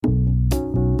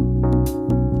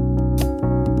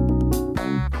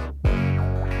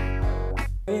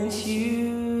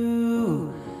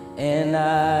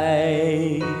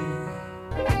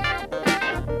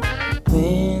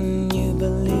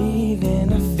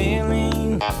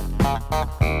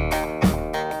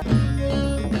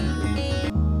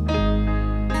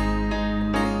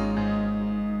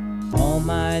All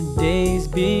my days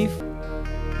before.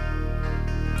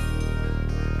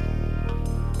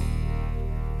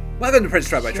 Welcome to Prince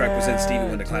Track by Track presents Stevie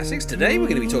Wonder Classics. Today we're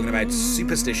going to be talking about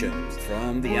Superstition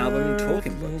from the album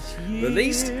Talking Book.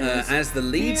 Released as the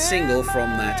lead single from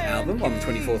that album on the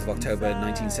 24th of October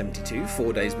 1972,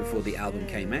 4 days before the album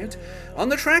came out. On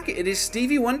the track it is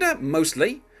Stevie Wonder,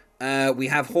 mostly. We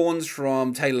have horns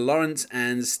from Taylor Lawrence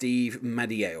and Steve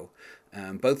Madieo.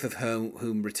 Both of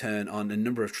whom return on a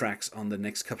number of tracks on the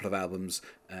next couple of albums,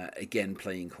 again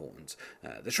playing horns.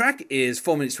 The track is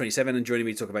 4 minutes 27, and joining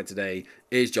me to talk about today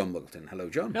is John Muggleton. Hello,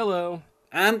 John. Hello.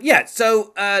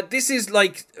 So this is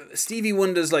like Stevie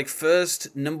Wonder's like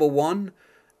first number one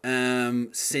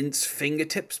since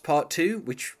Fingertips Part 2,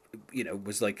 which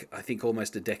was like I think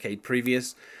almost a decade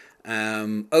previous.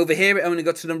 Over here it only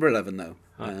got to number 11 though.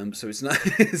 So it's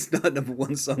not a number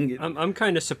one song yet. I'm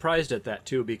kind of surprised at that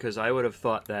too, because I would have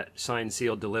thought that Signed,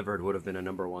 Sealed, Delivered would have been a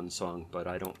number one song, but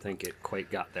I don't think it quite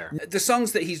got there. The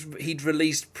songs that he'd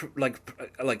released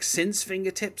like since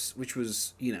Fingertips, which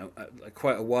was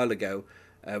quite a while ago.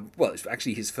 It's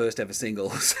actually his first ever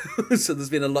single, so there's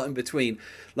been a lot in between.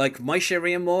 Like My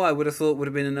Cherie Amour, I would have thought would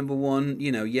have been a number one.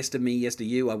 Yes to Me, Yes to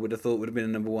You, I would have thought would have been a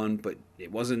number one, but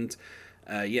it wasn't.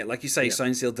 Like you say,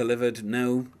 Signed, Sealed, Delivered,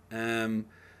 no.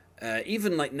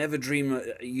 Even like Never Dream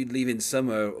You'd Leave in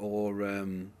Summer or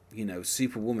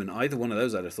Superwoman, either one of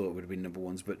those I'd have thought would have been number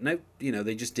ones, but no,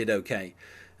 they just did okay.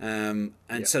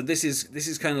 So this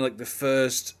is kind of like the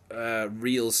first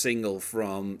real single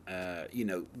from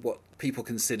what people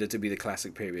consider to be the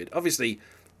classic period. Obviously,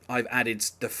 I've added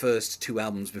the first two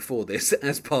albums before this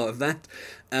as part of that.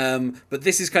 But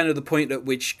this is kind of the point at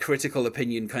which critical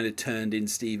opinion kind of turned in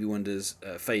Stevie Wonder's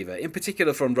favour, in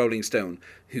particular from Rolling Stone,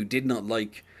 who did not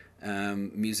like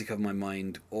Music of My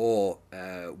Mind or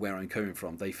Where I'm Coming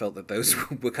From. They felt that those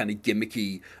were kind of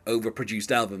gimmicky, overproduced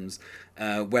albums,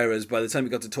 whereas by the time we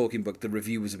got to Talking Book, the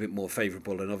review was a bit more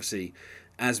favourable, and obviously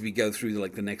as we go through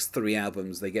the next three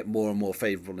albums, they get more and more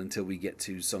favourable until we get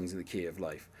to Songs in the Key of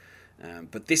Life.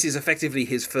 But this is effectively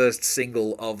his first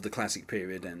single of the classic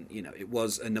period, and it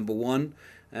was a number one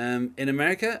in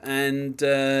America, and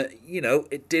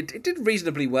it did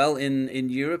reasonably well in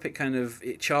Europe.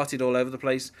 It charted all over the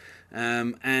place,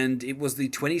 and it was the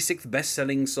 26th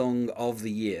best-selling song of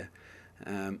the year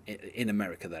in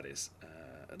America. That is.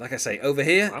 Like I say, over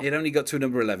here, wow. It only got to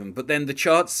number 11. But then the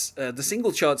charts, the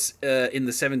single charts in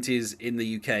the 70s in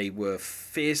the UK were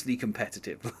fiercely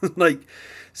competitive. Like,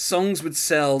 songs would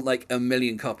sell like 1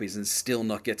 million copies and still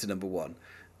not get to number one.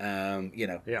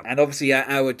 Yeah. And obviously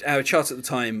our charts at the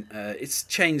time, it's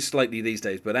changed slightly these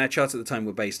days, but our charts at the time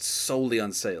were based solely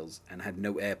on sales and had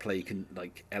no airplay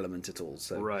element at all.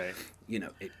 So, right.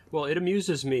 Well, it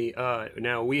amuses me.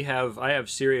 Now I have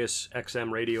Sirius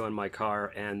XM radio in my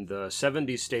car, and the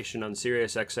 70s station on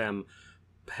Sirius XM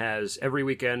has every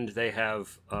weekend they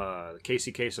have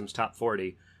Casey Kasem's Top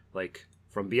 40, like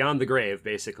from Beyond the Grave,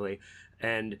 basically,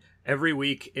 and every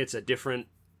week it's a different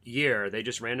year. They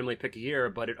just randomly pick a year,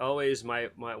 but it always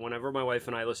whenever my wife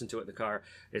and I listen to it in the car,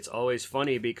 it's always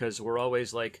funny because we're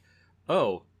always like,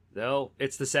 oh, well,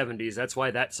 it's the 70s, that's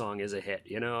why that song is a hit,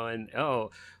 and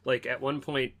like at one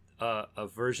point a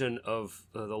version of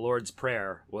the Lord's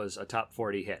Prayer was a top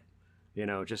 40 hit.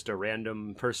 Just a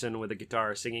random person with a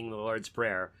guitar singing the Lord's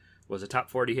Prayer was a top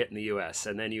 40 hit in the US.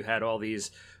 And then you had all these,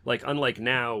 like, unlike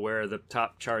now where the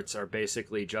top charts are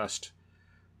basically just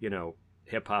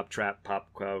hip-hop, trap, pop,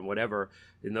 whatever.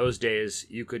 In those days,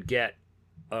 you could get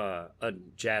a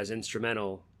jazz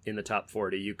instrumental in the top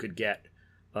 40. You could get,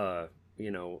 a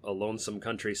lonesome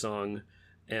country song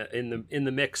in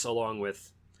the mix along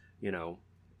with,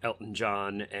 Elton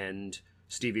John and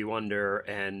Stevie Wonder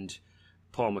and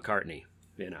Paul McCartney,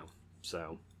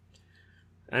 So,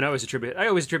 and I always attribute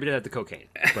that to cocaine.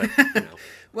 But,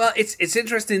 Well, it's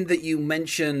interesting that you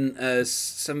mention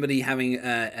somebody having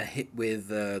a hit with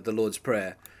the Lord's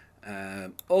Prayer,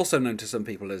 also known to some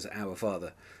people as Our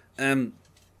Father.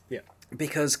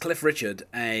 Because Cliff Richard,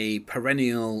 a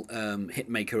perennial hit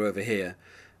maker over here,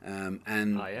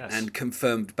 and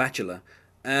confirmed bachelor,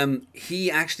 he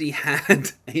actually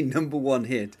had a number one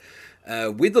hit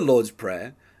with the Lord's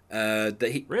Prayer.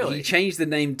 He changed the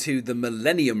name to the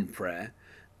Millennium Prayer.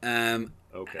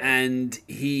 Okay. And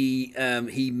he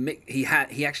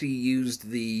actually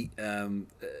used the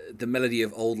melody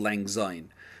of Auld Lang Syne,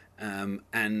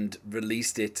 and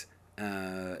released it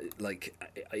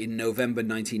in November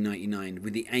 1999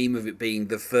 with the aim of it being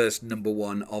the first number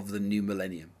one of the new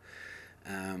millennium.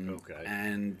 Okay.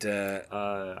 And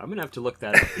I'm gonna have to look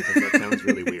that up because that sounds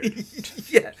really weird.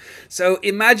 yeah, so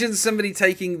imagine somebody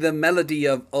taking the melody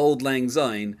of Auld Lang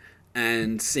Syne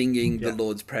and singing the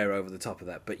Lord's Prayer over the top of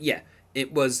that. But yeah,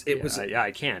 it was.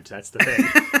 I can't. That's the thing.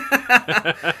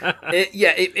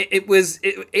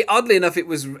 Oddly enough, it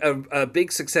was a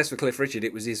big success for Cliff Richard.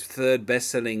 It was his third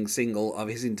best-selling single of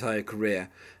his entire career,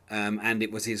 and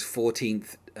it was his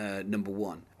 14th number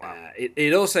one. Wow.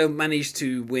 It also managed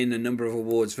to win a number of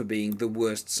awards for being the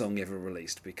worst song ever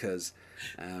released, because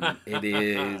it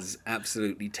is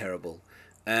absolutely terrible.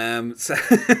 And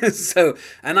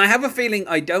I have a feeling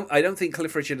I don't think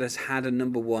Cliff Richard has had a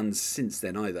number one since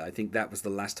then either. I think that was the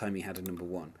last time he had a number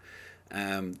one.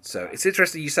 So it's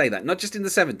interesting you say that. Not just in the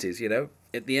 70s,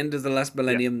 at the end of the last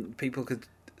millennium, people could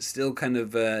still kind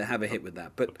of have a hit with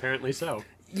that. But apparently so.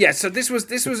 Yeah, so this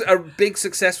was a big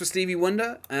success for Stevie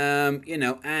Wonder, and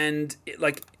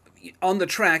on the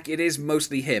track it is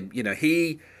mostly him.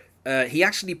 He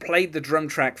actually played the drum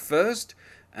track first,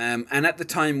 and at the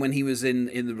time when he was in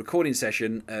the recording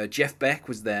session, Jeff Beck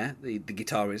was there, the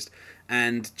guitarist,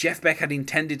 and Jeff Beck had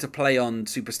intended to play on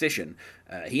Superstition.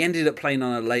 He ended up playing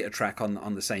on a later track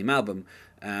on the same album.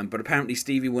 But apparently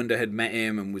Stevie Wonder had met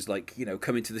him and was like,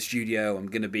 come to the studio. I'm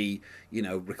going to be,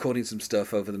 recording some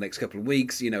stuff over the next couple of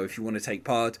weeks, if you want to take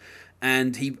part.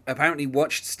 And he apparently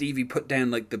watched Stevie put down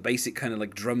like the basic kind of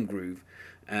like drum groove.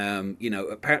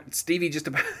 Stevie just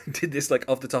about did this like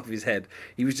off the top of his head.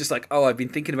 He was just like, oh, I've been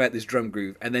thinking about this drum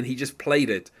groove. And then he just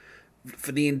played it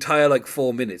for the entire like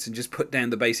 4 minutes and just put down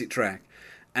the basic track.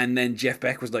 And then Jeff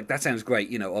Beck was like, that sounds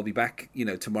great. I'll be back,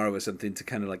 tomorrow or something to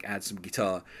kind of like add some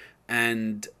guitar.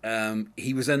 And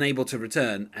he was unable to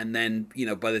return. And then,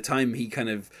 by the time he kind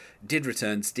of did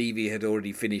return, Stevie had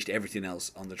already finished everything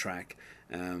else on the track.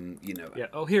 Yeah.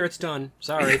 Oh, here it's done.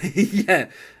 Sorry. Yeah.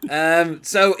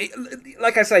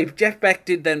 Like I say, Jeff Beck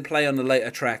did then play on the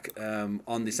later track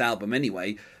on this album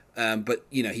anyway. But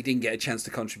he didn't get a chance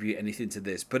to contribute anything to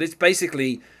this. But it's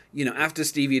basically, after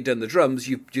Stevie had done the drums,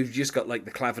 you've just got like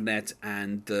the clavinet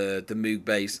and the Moog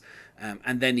bass.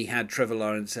 And then he had Trevor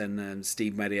Lawrence and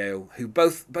Steve Mario, who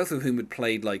both of whom had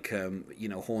played like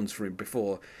horns for him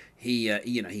before. He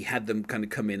had them kind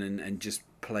of come in and just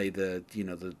play the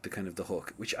kind of the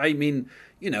hook, which I mean,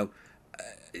 I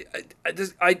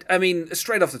mean,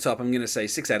 straight off the top, I'm going to say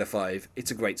 6 out of 5.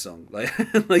 It's a great song. Like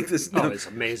this. It's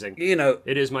amazing.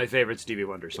 It is my favorite Stevie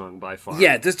Wonder song by far.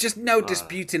 Yeah, there's just no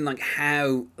disputing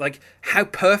how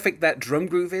perfect that drum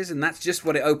groove is, and that's just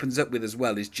what it opens up with as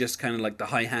well. Is just kind of like the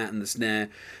hi-hat and the snare,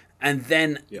 and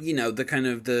then the kind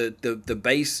of the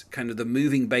bass, kind of the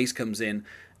moving bass comes in.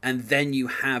 And then you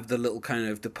have the little kind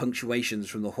of the punctuations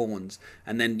from the horns,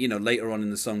 and then later on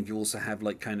in the song you also have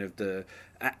like kind of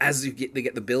as they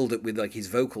get the build up with like his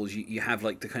vocals, you have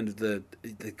like the kind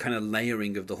of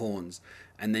layering of the horns,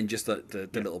 and then just the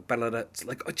little ballads,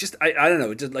 like just I don't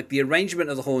know, just like the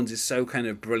arrangement of the horns is so kind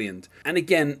of brilliant. And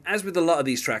again, as with a lot of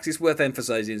these tracks, it's worth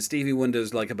emphasizing Stevie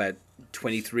Wonder's like about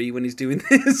 23 when he's doing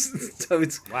this, so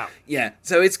it's wow. Yeah,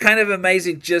 so it's kind of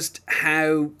amazing just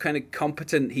how kind of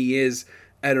competent he is.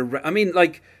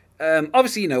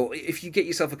 Obviously, if you get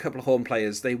yourself a couple of horn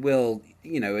players, they will,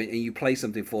 and you play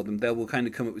something for them, they will kind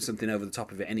of come up with something over the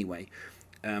top of it anyway.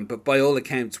 But by all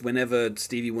accounts, whenever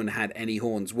Stevie Wonder had any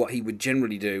horns, what he would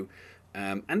generally do,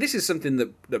 and this is something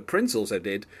that Prince also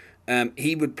did,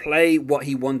 he would play what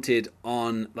he wanted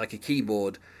on like a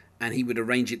keyboard, and he would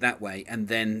arrange it that way, and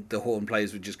then the horn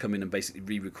players would just come in and basically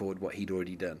re-record what he'd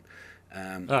already done.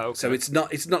 Okay. So it's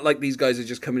not like these guys are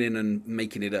just coming in and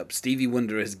making it up. Stevie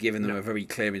Wonder has given them a very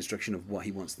clear instruction of what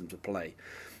he wants them to play.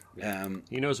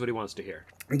 He knows what he wants to hear.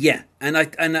 Yeah, and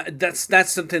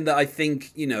that's something that I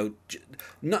think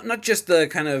not just the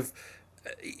kind of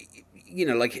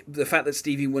like the fact that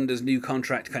Stevie Wonder's new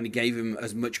contract kind of gave him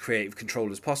as much creative control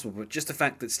as possible, but just the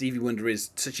fact that Stevie Wonder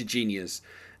is such a genius.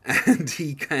 And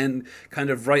he can kind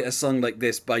of write a song like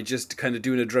this by just kind of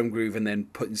doing a drum groove and then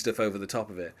putting stuff over the top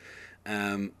of it.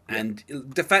 And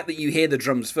the fact that you hear the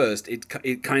drums first, it's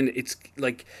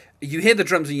like you hear the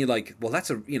drums and you're like, well, that's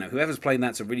whoever's playing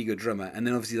that's a really good drummer, and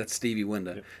then obviously that's Stevie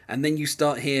Wonder, and then you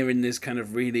start hearing this kind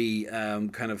of really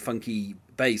kind of funky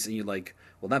bass, and you're like,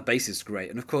 well, that bass is great,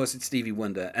 and of course it's Stevie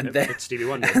Wonder, and then it's Stevie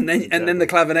Wonder, and then the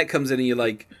clavinet comes in, and you're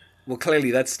like, well,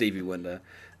 clearly that's Stevie Wonder.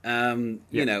 And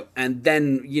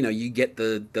then you get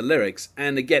the lyrics,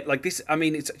 and again, like this, I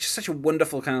mean, it's just such a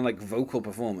wonderful kind of like vocal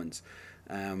performance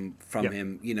from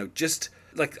him. Just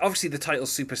like obviously the title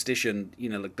Superstition,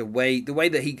 like the way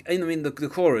that he, I mean, the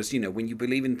chorus, when you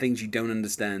believe in things you don't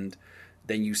understand,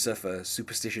 then you suffer.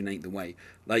 Superstition ain't the way.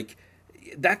 Like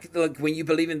that, like, when you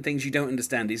believe in things you don't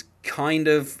understand is kind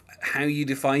of how you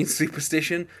define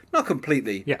superstition. Not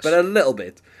completely, Yes. but a little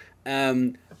bit.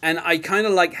 And I kind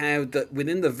of like how that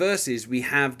within the verses we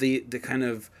have the kind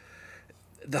of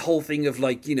the whole thing of,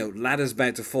 like, you know, ladder's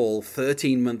about to fall,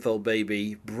 13-month-old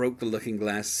baby broke the looking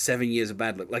glass, 7 years of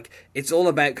bad luck. Like, it's all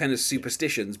about kind of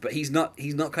superstitions, but he's not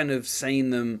kind of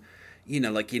saying them, you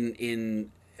know, like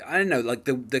in I don't know, like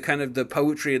the kind of the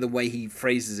poetry of the way he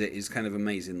phrases it is kind of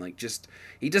amazing. Like, just,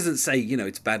 he doesn't say, you know,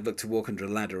 it's bad luck to walk under a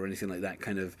ladder or anything like that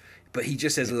kind of, but he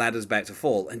just says ladder's about to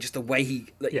fall, and just the way he,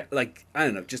 like, like, I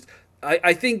don't know, just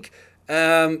I think.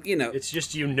 You know, it's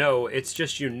just you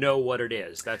know what it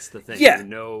is. That's the thing. Yeah.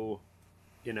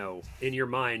 You know, in your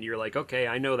mind, you're like, okay,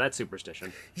 I know that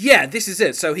superstition. Yeah, this is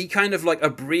it. So he kind of like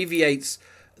abbreviates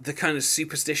the kind of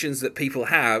superstitions that people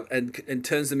have and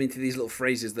turns them into these little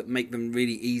phrases that make them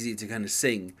really easy to kind of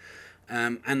sing.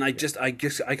 And I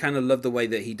kind of love the way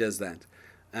that he does that.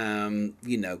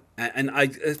 You know, and I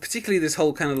particularly this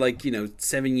whole kind of, like, you know,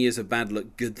 7 years of bad luck,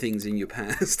 good things in your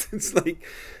past.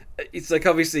 It's like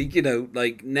obviously, you know,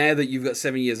 like, now that you've got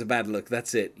 7 years of bad luck,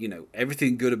 that's it. You know,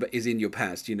 everything good is in your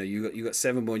past. You know, you got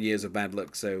 7 more years of bad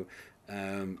luck. So,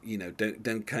 you know,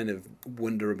 don't kind of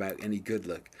wonder about any good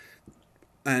luck.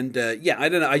 And yeah, I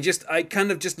don't know. I kind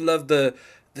of just love the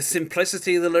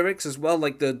simplicity of the lyrics as well.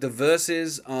 Like the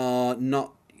verses are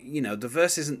not, you know, the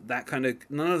verse isn't that kind of,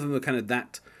 none of them are kind of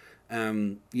that,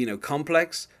 you know,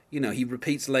 complex. You know, he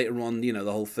repeats later on, you know,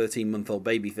 the whole 13-month-old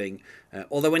baby thing.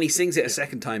 Although when he sings it a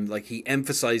second time, like, he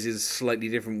emphasizes slightly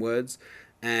different words.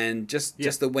 And just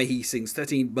the way he sings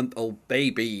 13-month-old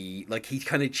baby, like, he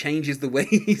kind of changes the way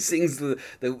he sings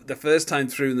the first time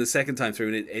through and the second time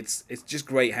through. And it's just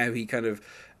great how he kind of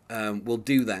will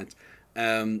do that.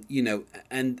 You know,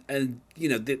 and you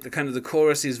know, the kind of the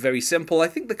chorus is very simple. I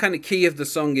think the kind of key of the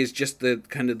song is just the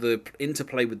kind of the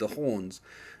interplay with the horns.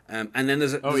 And then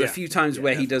there's a few times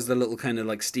where he does the little kind of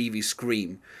like Stevie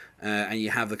scream, and you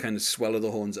have the kind of swell of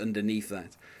the horns underneath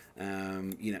that.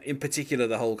 You know, in particular,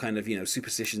 the whole kind of, you know,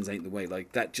 superstitions ain't the way,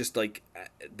 like that. Just like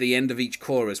the end of each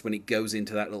chorus when it goes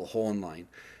into that little horn line,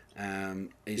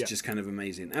 is just kind of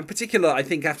amazing. And particular, I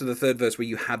think after the third verse where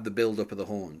you have the build up of the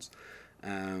horns.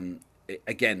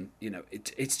 Again, you know,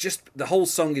 it's just the whole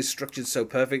song is structured so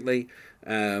perfectly.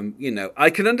 You know, I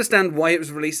can understand why it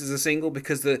was released as a single,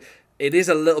 because it is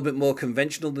a little bit more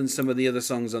conventional than some of the other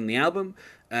songs on the album.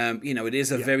 You know, it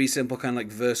is a very simple kind of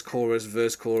like verse,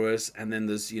 chorus, and then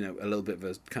there's, you know, a little bit of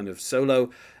a kind of solo,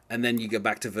 and then you go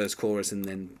back to verse, chorus, and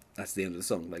then that's the end of the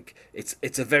song. Like,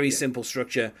 it's a very simple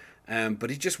structure, but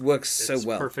it just works so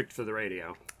well. It's perfect for the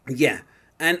radio. Yeah.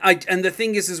 And the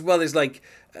thing is as well is, like,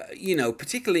 you know,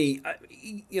 particularly,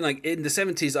 you know, like in the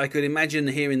 70s, I could imagine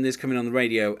hearing this coming on the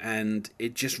radio, and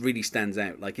it just really stands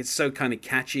out. Like, it's so kind of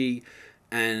catchy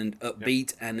and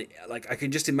upbeat, and like I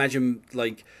can just imagine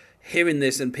like hearing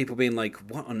this and people being like,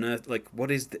 "What on earth? Like,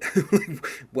 what is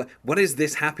what is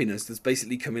this happiness that's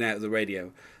basically coming out of the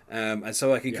radio?" And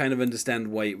so I can kind of understand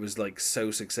why it was like so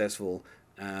successful,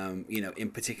 you know,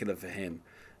 in particular for him.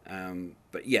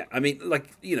 But yeah, I mean, like,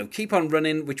 you know, Keep On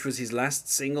Running, which was his last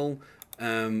single,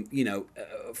 you know,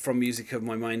 from Music of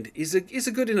My Mind, is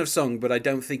a good enough song, but I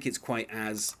don't think it's quite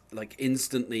as like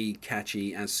instantly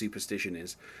catchy as Superstition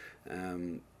is.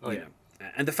 Yeah.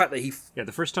 And the fact that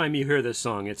the first time you hear this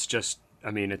song, it's just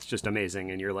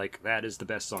amazing, and you're like, that is the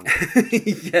best song.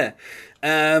 Yeah.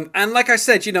 And like I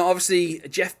said, you know, obviously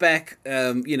Jeff Beck,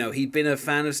 you know, he'd been a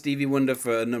fan of Stevie Wonder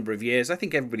for a number of years. I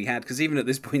think everybody had, because even at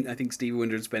this point, I think Stevie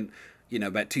Wonder had spent, you know,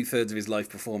 about 2/3 of his life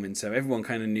performing, so everyone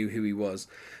kind of knew who he was.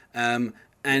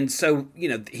 And so, you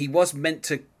know, he was meant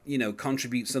to, you know,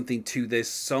 contribute something to this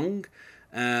song.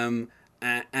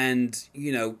 And,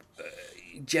 you know,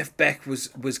 Jeff Beck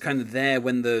was kind of there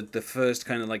when the first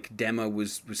kind of like demo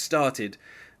was started,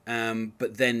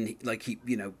 but then like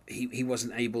he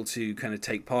wasn't able to kind of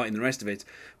take part in the rest of it.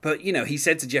 But, you know, he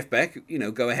said to Jeff Beck, you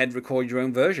know, go ahead, record your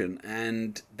own version,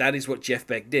 and that is what Jeff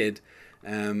Beck did.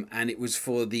 And it was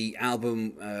for the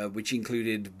album, which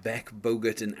included Beck,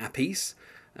 Bogart, and Appice.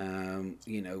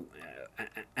 You know,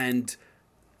 and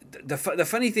the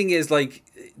funny thing is, like,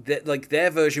 that, like, their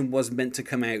version was meant to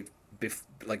come out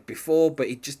before, but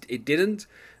it didn't,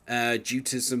 due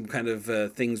to some kind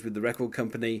of things with the record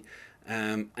company.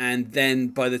 And then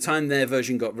by the time their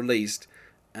version got released,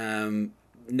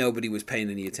 nobody was paying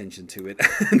any attention to it,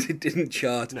 and it didn't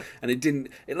chart, and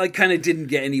it like kind of didn't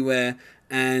get anywhere.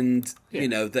 And you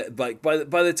know, that like by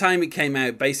the time it came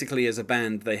out, basically as a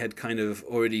band, they had kind of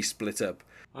already split up.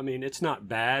 I mean, it's not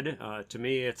bad. To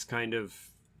me, it's kind of,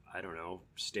 I don't know,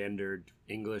 standard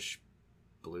English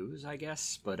blues, I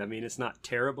guess. But I mean, it's not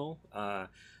terrible. I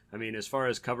I mean, as far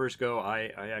as covers go,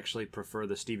 I actually prefer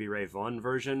the Stevie Ray Vaughan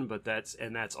version, but that's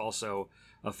also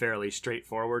a fairly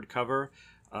straightforward cover.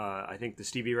 I think the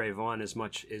Stevie Ray Vaughan, as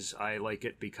much as I like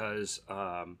it, because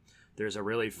there's a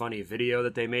really funny video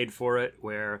that they made for it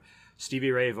where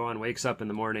Stevie Ray Vaughan wakes up in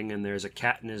the morning and there's a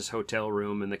cat in his hotel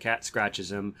room and the cat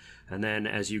scratches him. And then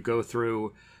as you go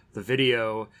through the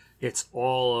video, it's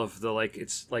all of the, like,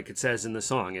 it's like it says in the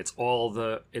song, it's all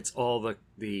the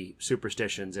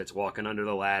superstitions. It's walking under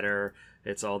the ladder.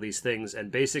 It's all these things.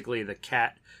 And basically the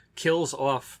cat kills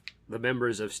off the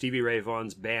members of Stevie Ray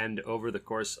Vaughan's band over the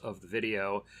course of the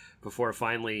video before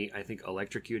finally, I think,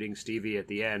 electrocuting Stevie at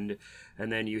the end. And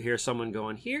then you hear someone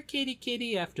going, "Here, kitty,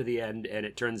 kitty," after the end, and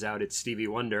it turns out it's Stevie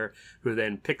Wonder, who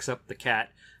then picks up the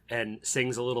cat and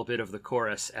sings a little bit of the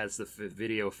chorus as the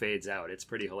video fades out. It's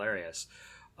pretty hilarious.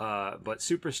 But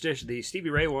Superstition, the Stevie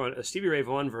Ray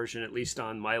Vaughan version, at least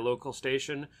on my local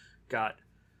station, got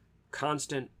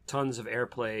constant tons of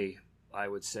airplay. I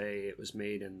would say it was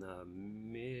made in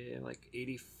the like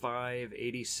 85,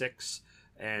 86,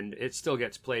 and it still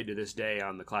gets played to this day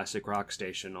on the classic rock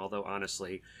station. Although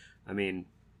honestly, I mean,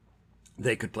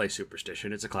 they could play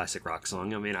Superstition. It's a classic rock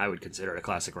song. I mean, I would consider it a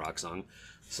classic rock song.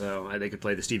 So they could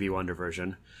play the Stevie Wonder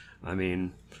version. I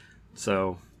mean,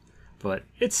 so, but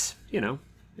it's,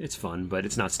 it's fun, but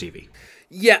it's not Stevie.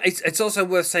 Yeah, it's also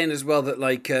worth saying as well that,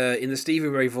 like, in the Stevie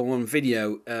Ray Vaughan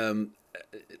video,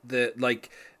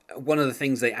 one of the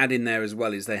things they add in there as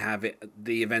well is they have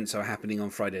the events are happening on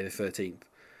Friday the 13th.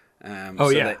 I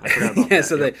forgot about that.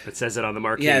 So it says it on the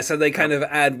marquee. Yeah, so they kind of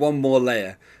add one more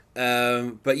layer.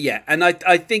 But yeah, and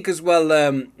I think as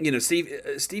well,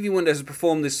 Stevie Wonder has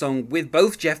performed this song with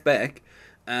both Jeff Beck,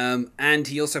 and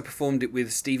he also performed it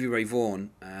with Stevie Ray Vaughan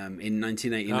in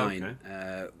 1989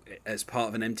 as part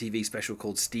of an MTV special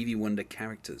called Stevie Wonder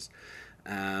Characters.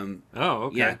 Okay.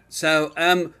 Yeah. So,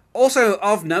 also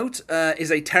of note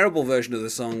is a terrible version of the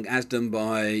song as done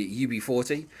by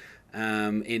UB40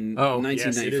 in 1995.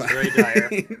 Yes, it is very dire.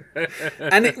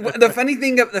 And the funny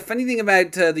thing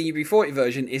about the UB40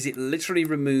 version is it literally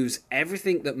removes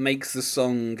everything that makes the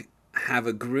song have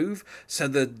a groove. So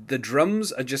the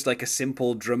drums are just like a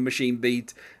simple drum machine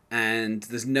beat, and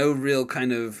there's no real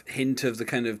kind of hint of the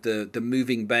kind of the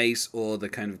moving bass or the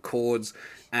kind of chords.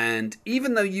 And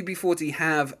even though UB40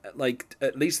 have like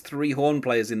at least 3 horn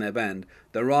players in their band,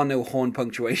 there are no horn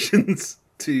punctuations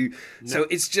so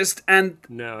it's just, and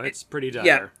no, it's pretty dire.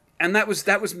 Yeah, and that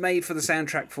was made for the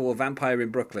soundtrack for Vampire in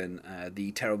Brooklyn,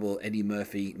 the terrible Eddie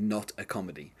Murphy not a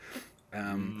comedy.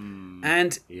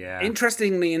 And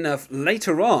interestingly enough,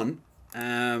 later on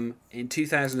in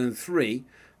 2003,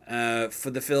 for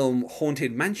the film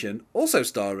Haunted Mansion, also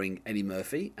starring Eddie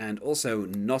Murphy and also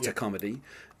not a comedy,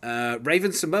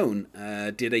 Raven Simone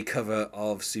did a cover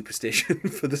of Superstition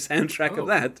for the soundtrack of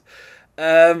that.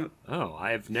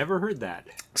 I've never heard that.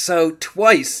 So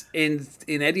twice in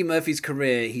Eddie Murphy's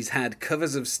career, he's had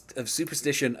covers of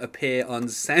Superstition appear on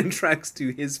soundtracks to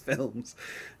his films.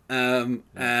 And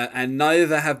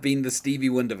neither have been the Stevie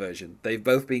Wonder version. They've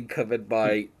both been covered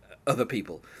by other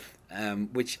people,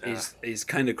 which is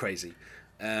kind of crazy.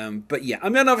 But yeah, I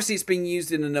mean, obviously it's been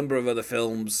used in a number of other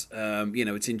films.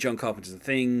 It's in John Carpenter's The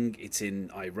Thing. It's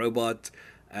in I, Robot.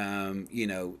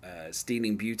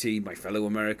 Stealing Beauty, My Fellow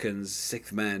Americans,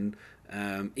 Sixth Man.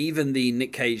 Even the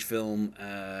Nick Cage film,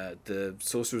 The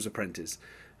Sorcerer's Apprentice.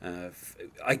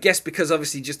 I guess because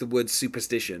obviously just the word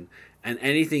superstition and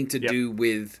anything to do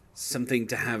with something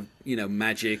to have,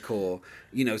 magic or,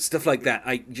 stuff like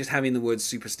that. Just having the word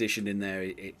superstition in there,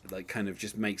 it like kind of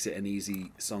just makes it an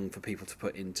easy song for people to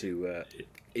put into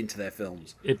their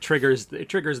films. It triggers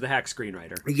the hack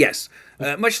screenwriter. Yes.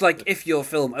 Much like if your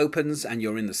film opens and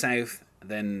you're in the South,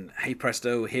 then hey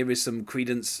presto, here is some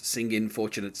Creedence singing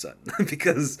Fortunate Son.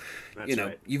 Because,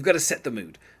 you've got to set the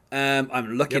mood.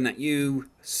 I'm looking at you,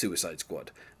 Suicide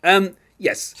Squad.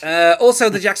 Yes. Also,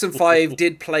 the Jackson 5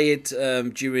 did play it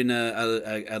during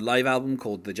a live album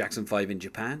called The Jackson 5 in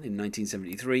Japan in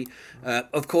 1973.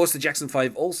 Of course, the Jackson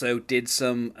 5 also did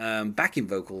some backing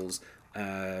vocals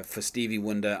for Stevie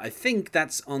Wonder. I think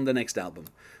that's on the next album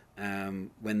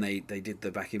when they did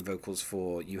the backing vocals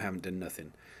for You Haven't Done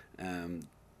Nothing.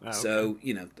 So,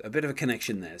 a bit of a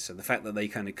connection there. So the fact that they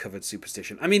kind of covered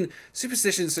Superstition. I mean,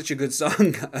 Superstition is such a good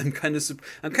song. I'm kind of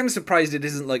surprised it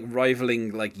isn't like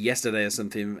rivaling like Yesterday or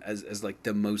something as like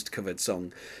the most covered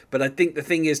song. But I think the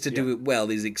thing is to do it well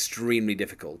is extremely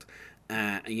difficult.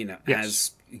 As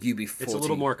UB40. It's a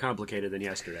little more complicated than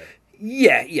Yesterday.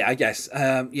 Yeah, I guess.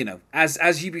 As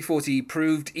UB40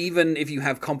 proved, even if you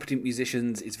have competent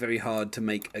musicians, it's very hard to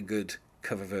make a good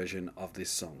cover version of this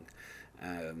song.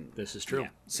 This is true. Yeah.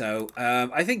 So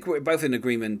I think we're both in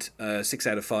agreement. 6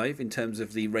 out of 5 in terms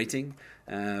of the rating.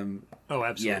 Oh,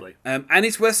 absolutely. Yeah. And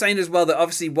it's worth saying as well that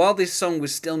obviously while this song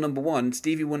was still number one,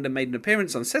 Stevie Wonder made an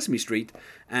appearance on Sesame Street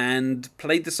and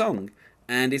played the song.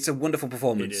 And it's a wonderful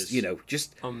performance, It is. you know,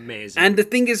 just Amazing. And the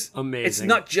thing is, Amazing. it's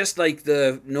not just like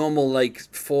the normal like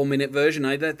 4-minute version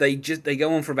either. They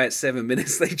go on for about 7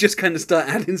 minutes. They just kind of start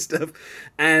adding stuff,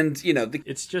 and you know,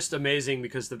 it's just amazing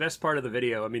because the best part of the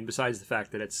video, I mean, besides the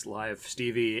fact that it's live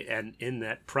Stevie and in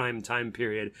that prime time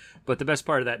period, but the best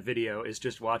part of that video is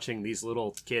just watching these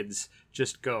little kids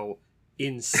just go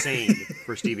insane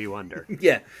for Stevie Wonder.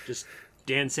 yeah. Just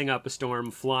dancing up a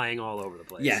storm, flying all over the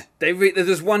place. Yeah,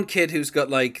 there's one kid who's got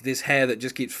like this hair that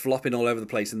just keeps flopping all over the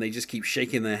place, and they just keep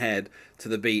shaking their head to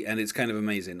the beat, and it's kind of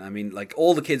amazing. I mean, like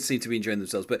all the kids seem to be enjoying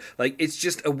themselves, but like it's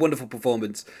just a wonderful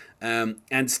performance.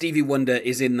 And Stevie Wonder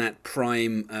is in that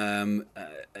prime.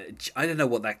 I don't know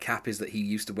what that cap is that he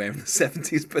used to wear in the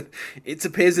 70s, but it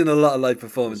appears in a lot of live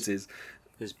performances.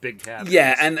 His big cap.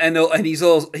 Yeah, and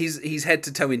he's head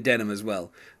to toe in denim as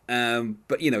well.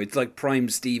 But you know, it's like prime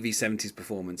Stevie 70s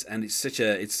performance, and it's such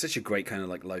a great kind of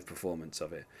like live performance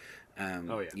of it.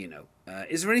 You know,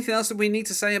 is there anything else that we need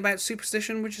to say about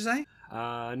Superstition, would you say?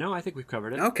 No, I think we've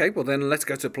covered it. Okay, well then let's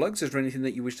go to plugs. Is there anything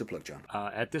that you wish to plug, John?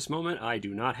 At this moment, I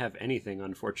do not have anything,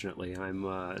 unfortunately.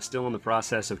 I'm still in the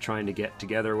process of trying to get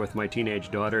together with my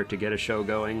teenage daughter to get a show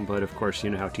going, but of course, you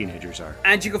know how teenagers are.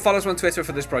 And you can follow us on Twitter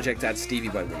for this project at Stevie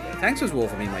by Wonder. Thanks as well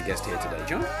for being my guest here today,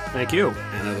 John. Thank you.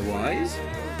 And otherwise,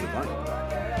 goodbye.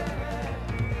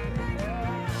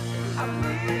 I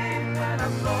believe that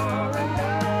I'm falling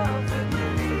down.